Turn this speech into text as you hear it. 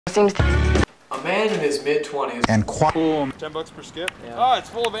Seems to... A man in his mid-20s and $10 per skip? Yeah. Oh, it's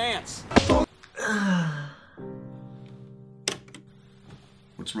full of ants.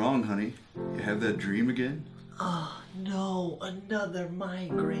 What's wrong, honey? You have that dream again? Oh, no, another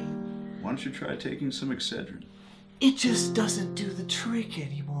migraine. Why don't you try taking some Excedrin? It just doesn't do the trick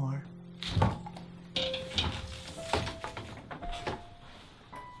anymore.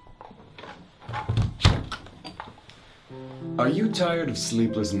 Are you tired of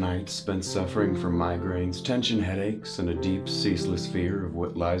sleepless nights spent suffering from migraines, tension headaches, and a deep, ceaseless fear of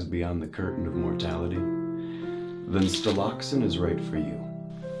what lies beyond the curtain of mortality? Then Steloxin is right for you.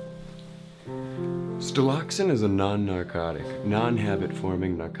 Steloxin is a non-narcotic,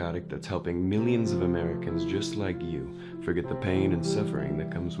 non-habit-forming narcotic that's helping millions of Americans just like you forget the pain and suffering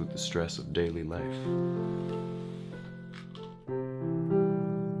that comes with the stress of daily life.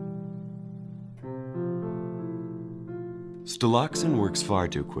 Steloxin works far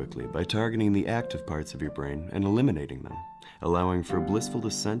too quickly by targeting the active parts of your brain and eliminating them, allowing for a blissful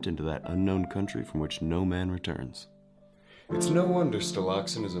descent into that unknown country from which no man returns. It's no wonder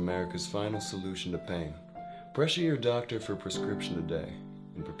Steloxin is America's final solution to pain. Pressure your doctor for a prescription today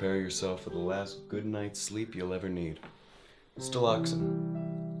and prepare yourself for the last good night's sleep you'll ever need.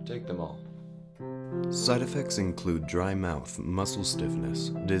 Steloxin. Take them all. Side effects include dry mouth, muscle stiffness,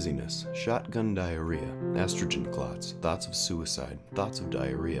 dizziness, shotgun diarrhea, estrogen clots, thoughts of suicide, thoughts of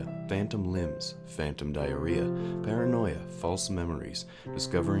diarrhea, phantom limbs, phantom diarrhea, paranoia, false memories,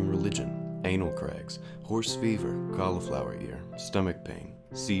 discovering religion, anal crags, horse fever, cauliflower ear, stomach pain,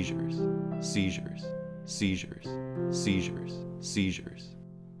 seizures, seizures, seizures, seizures, seizures.